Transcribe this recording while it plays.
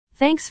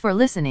Thanks for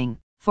listening.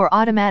 For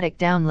automatic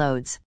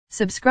downloads,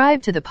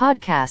 subscribe to the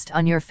podcast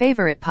on your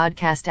favorite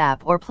podcast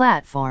app or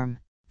platform.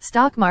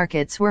 Stock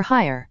markets were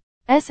higher.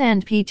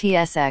 S&P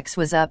TSX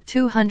was up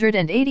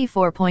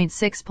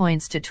 284.6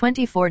 points to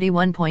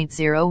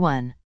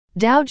 2041.01.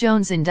 Dow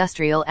Jones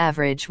Industrial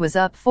Average was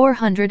up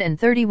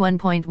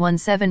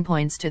 431.17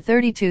 points to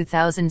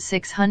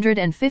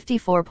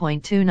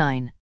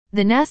 32,654.29.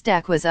 The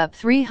Nasdaq was up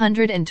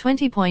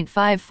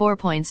 320.54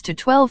 points to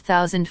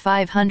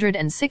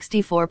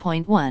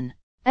 12,564.1.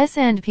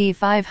 S&P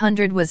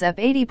 500 was up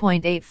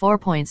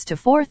 80.84 points to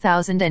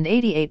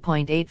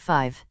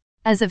 4,088.85.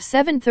 As of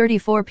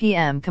 7:34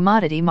 p.m.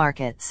 commodity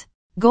markets.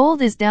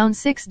 Gold is down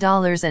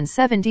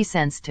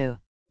 $6.70 to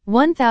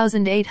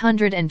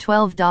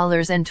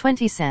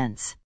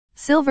 $1,812.20.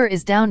 Silver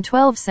is down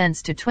 12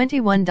 cents to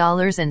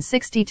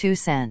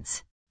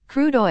 $21.62.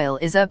 Crude oil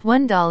is up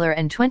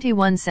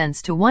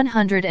 $1.21 to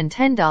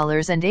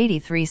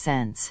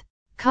 $110.83.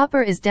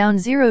 Copper is down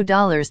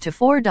 $0 to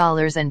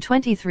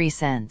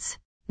 $4.23.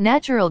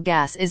 Natural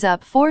gas is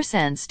up 4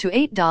 cents to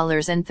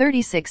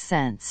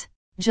 $8.36.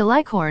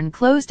 July corn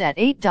closed at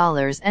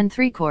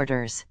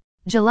 $8.75.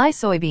 July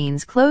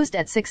soybeans closed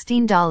at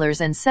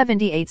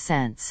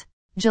 $16.78.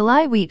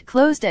 July wheat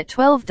closed at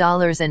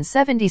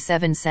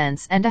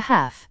 $12.77 and a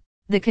half.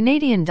 The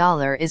Canadian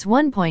dollar is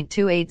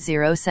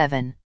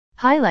 1.2807.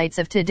 Highlights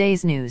of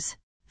today's news.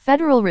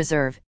 Federal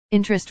Reserve,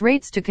 interest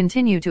rates to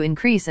continue to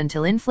increase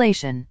until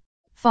inflation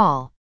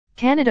fall.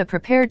 Canada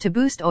prepared to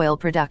boost oil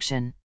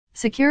production.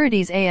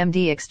 Securities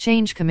AMD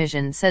Exchange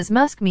Commission says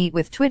Musk meet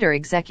with Twitter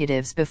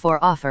executives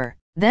before offer.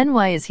 Then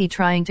why is he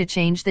trying to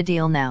change the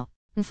deal now?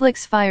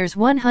 Netflix fires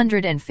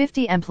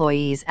 150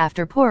 employees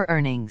after poor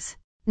earnings.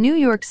 New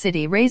York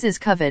City raises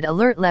COVID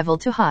alert level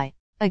to high.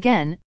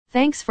 Again,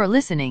 thanks for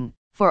listening.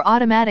 For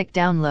automatic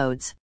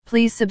downloads,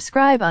 please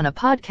subscribe on a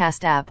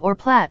podcast app or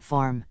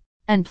platform.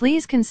 And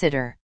please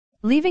consider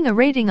leaving a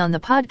rating on the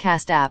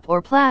podcast app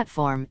or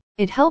platform.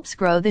 It helps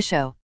grow the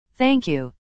show. Thank you.